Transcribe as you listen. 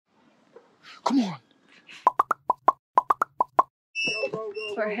Come on.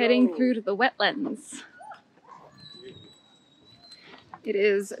 We're heading through to the wetlands. It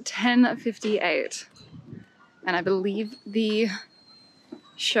is 10:58, and I believe the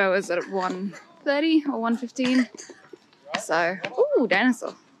show is at 1:30 or 1:15. So, ooh,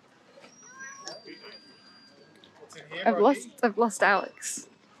 dinosaur. I've lost Alex.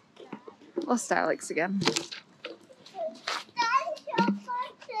 Lost Alex again.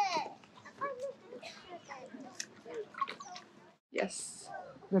 Yes.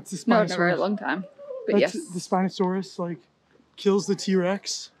 That's the Spinosaurus. No, in a very long time. But That's yes. the Spinosaurus, like, kills the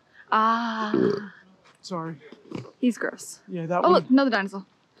T-Rex. Ah. Sorry. He's gross. Yeah, that Oh, one. look, another dinosaur.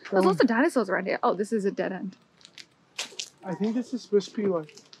 There's one- lots of dinosaurs around here. Oh, this is a dead end. I think this is supposed to be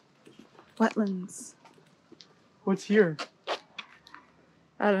like, Wetlands. what's here?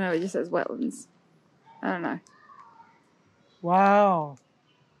 I don't know, it just says wetlands. I don't know. Wow.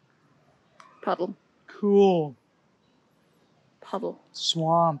 Puddle. Cool. Puddle.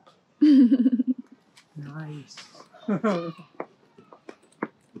 Swamp. Nice.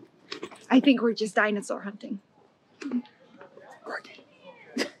 I think we're just dinosaur hunting.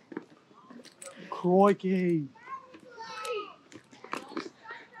 Crikey.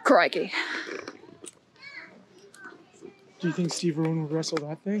 Crikey. Do you think Steve Irwin would wrestle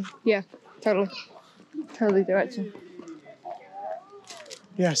that thing? Yeah, totally. Totally do actually.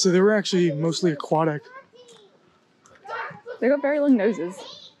 Yeah, so they were actually mostly aquatic. They got very long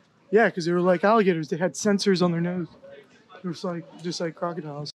noses. Yeah, because they were like alligators. They had sensors on their nose. They were just like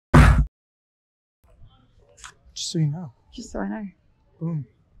crocodiles. Just so you know. Just so I know. Boom.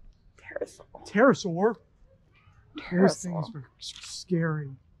 Pterosaur. Pterosaur. Those Pterosaur. things were scary.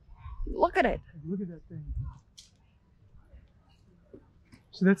 Look at it. Look at that thing.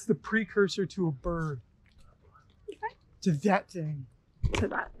 So that's the precursor to a bird. Okay. To that thing. To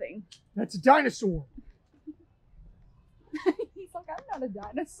that thing. That's a dinosaur. He's like, I'm not a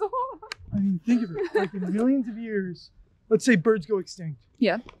dinosaur. I mean, think of it. Like in millions of years, let's say birds go extinct.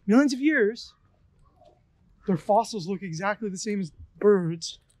 Yeah. Millions of years, their fossils look exactly the same as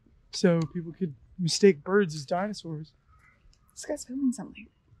birds. So people could mistake birds as dinosaurs. This guy's filming something.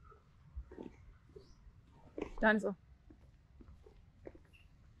 Dinosaur.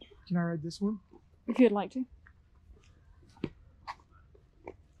 Can I ride this one? If you'd like to.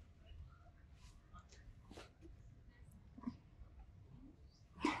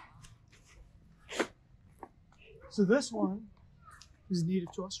 So this one is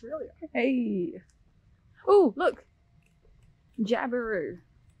native to Australia. Hey. Oh, look. Jabiru.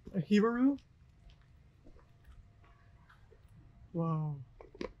 A Hibaru? Whoa.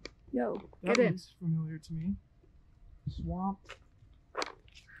 Yo, That get in. looks familiar to me. Swamp.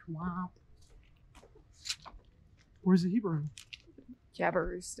 Swamp. Where's the Hibaru?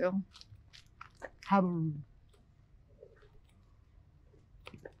 Jabiru still. Habaru.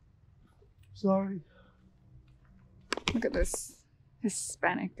 Sorry. Look at this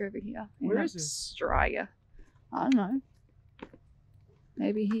Hispanic over here. In Where is it? Australia. I don't know.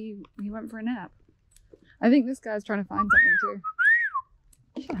 Maybe he went for a nap. I think this guy's trying to find something too.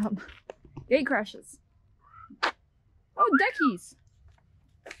 Shut up. Gate crashes. Oh, duckies.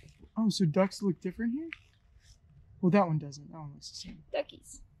 Oh, so ducks look different here? Well, that one doesn't. That one looks the same.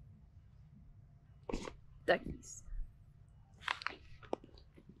 Duckies. Duckies.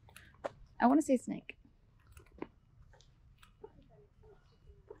 I want to say snake.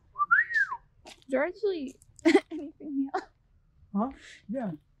 Is there actually anything here? Huh?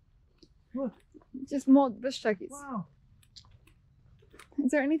 Yeah. Look. Just more bush turkeys. Wow.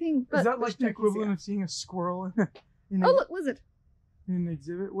 Is there anything but Is that bush like the turkeys equivalent here? of seeing a squirrel in, Oh, look, lizard. in an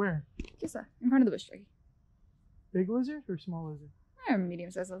exhibit? Where? Just there, in front of the bush turkey. Big lizard or small lizard? Oh,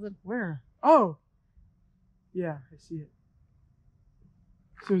 medium-sized lizard. Where? Oh! Yeah, I see it.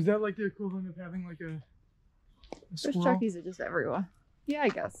 So is that like the equivalent of having like a Bush squirrel? turkeys are just everywhere. Yeah, I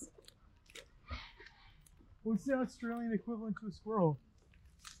guess. What's the Australian equivalent to a squirrel?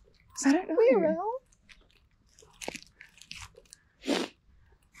 I don't know.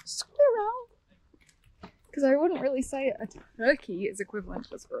 Squirrel. Because I wouldn't really say a turkey is equivalent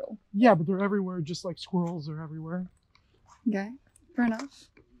to a squirrel. Yeah, but they're everywhere just like squirrels are everywhere. Okay, fair enough.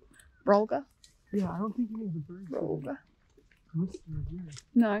 Brolga? Yeah, I don't think any of the birds are Brolga. listed here.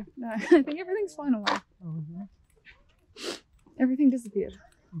 No. I think everything's flown away. Oh, is there? Everything disappeared.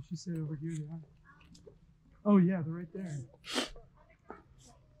 Oh, she said over here they are. Oh yeah, they're right there.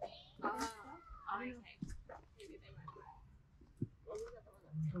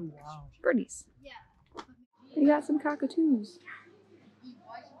 Oh wow. Birdies. We got some cockatoos.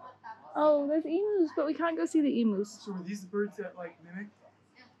 Oh, there's emus, but we can't go see the emus. So are these the birds that like mimic?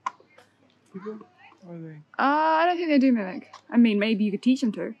 people? Or are they? I don't think they do mimic. I mean, maybe you could teach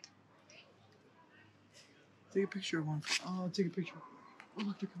them to. Take a picture of one. Oh, take a picture. Oh,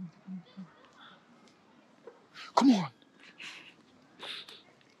 look, they're coming. Come on.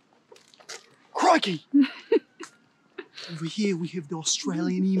 Crikey! Over here we have the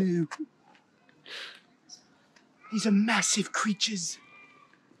Australian emu. These are massive creatures.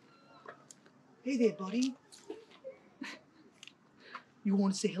 Hey there, buddy. You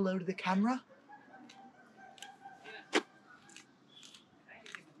want to say hello to the camera?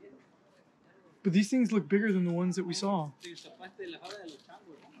 But these things look bigger than the ones that we saw.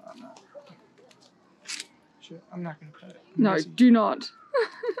 Shit, I'm not gonna pet it. No, do not.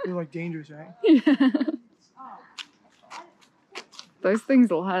 They're like dangerous, right? Yeah. Those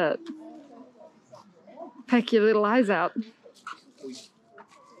things will hurt. Peck your little eyes out.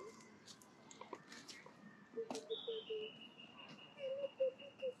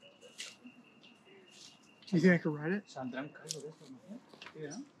 You think I could ride it?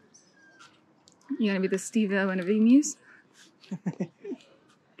 You gonna be the Steve Irwin of emus?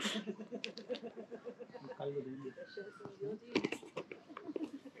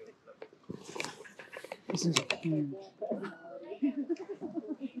 This is huge. You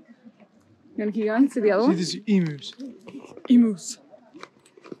gonna keep going to the other See, one? this is emus. Emus.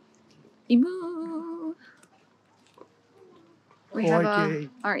 Emu. We have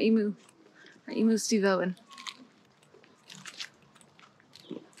our emu. Our emu Steve Irwin.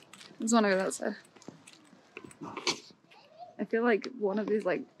 There's one over that side. I feel like one of these,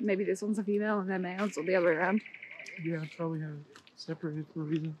 like, maybe this one's a female and they're males or the other way around. Yeah, I probably have it separated for a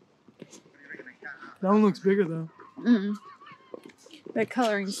reason. That one looks bigger though. Mm. Their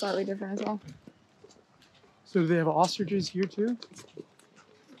coloring's slightly different as well. So do they have ostriches here too?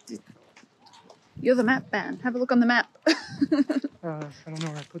 You're the map man. Have a look on the map. I don't know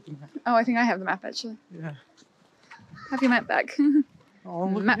where I put them at. Oh, I think I have the map actually. Yeah. Have your map back. Oh,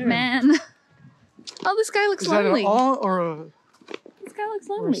 look Map at him. man. Oh, this guy looks Is that lonely. an awe or a This guy looks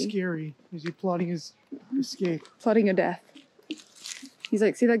or lonely. scary? Is he plotting his escape? Plotting your death. He's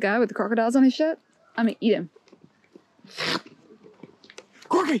like, see that guy with the crocodiles on his shirt? I'm gonna eat him.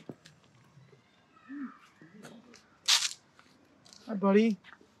 Corky! Hi, buddy.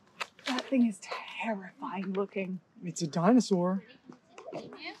 That thing is terrifying looking. It's a dinosaur.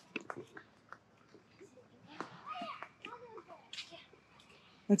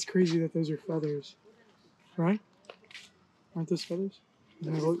 That's crazy that those are feathers, right? Aren't those feathers?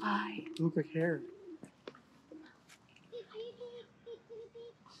 They look like hair.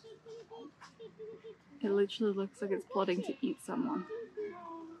 It literally looks like it's plotting to eat someone.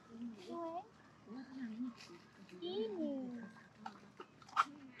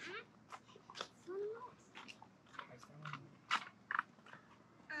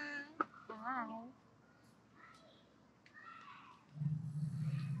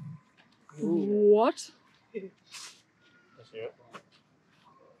 What?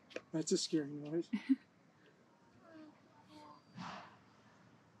 That's a scary noise.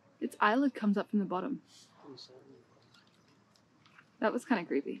 Its eyelid comes up from the bottom. That was kind of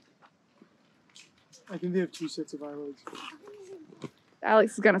creepy. I think they have two sets of eyelids.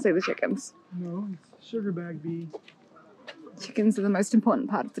 Alex is gonna say the chickens. No, it's sugar bag bee. Chickens are the most important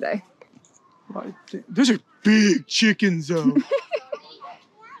part of today. Those are big chickens, though.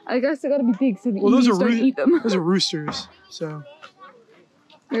 I guess they gotta be big so the Well, those emus are don't eat them. Those are roosters, so.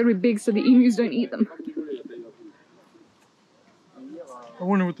 They gotta be big so the emus don't eat them. I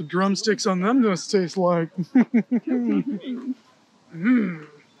wonder what the drumsticks on them must taste like.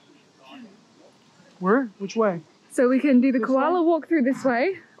 Where? Which way? So we can do the This koala walk through this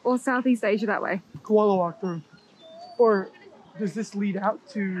way or Southeast Asia that way. Koala walk through. Or does this lead out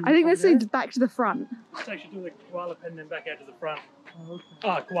to? I think this over leads back to the front. Let's actually do the koala pendant back out to the front. there? Oh,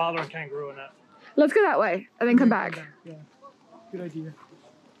 okay. Koala and kangaroo and that. Let's go that way and then come back. Yeah. Good idea.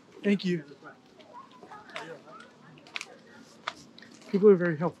 Thank you. People are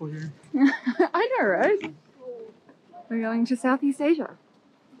very helpful here. I know, right? We're going to Southeast Asia.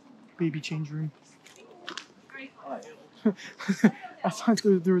 Baby change room. I thought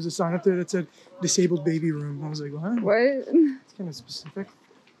there was a sign up there that said disabled baby room. I was like, what? What? It's kind of specific.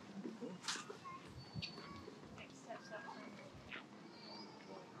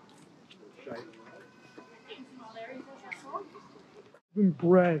 Been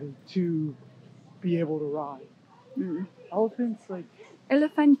bred to be able to ride. Mm. Elephants, like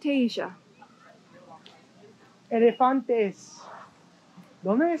Elephantasia. elefantes.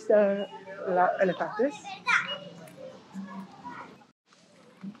 ¿Dónde está la elefantes?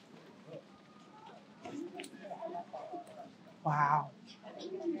 Wow.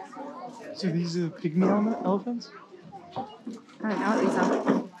 So these are the pygmy elephants? I don't know what these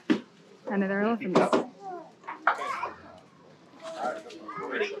are. I know they're elephants.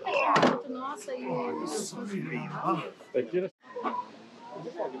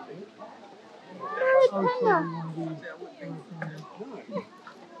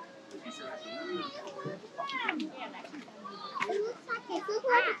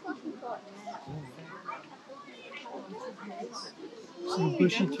 So the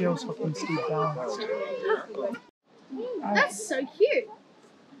bushy tails help them stay balanced. That's so cute.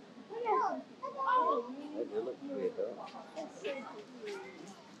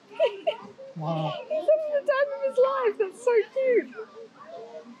 Wow. He's having the time of his life. That's so cute.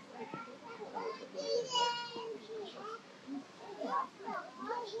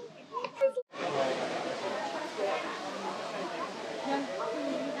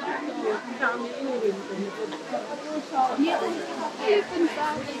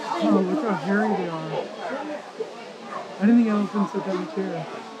 Oh, look how hairy they are. I didn't think elephants had that much hair.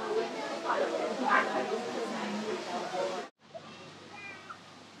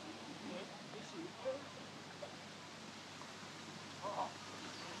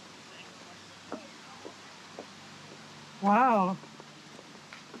 Wow.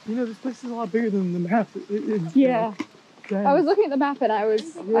 You know, this place is a lot bigger than the map. Yeah. Dang. I was looking at the map and I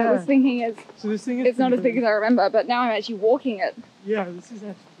was Yeah. thinking So this thing is it's not pretty as big as I remember, but now I'm actually walking it. Yeah, this is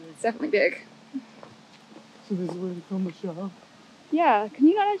actually big. It's definitely big. So this is where they film the show. Yeah, can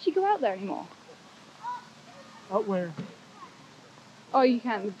you not actually go out there anymore? Out where? Oh, you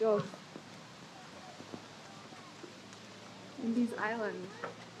can, the doors. In these islands.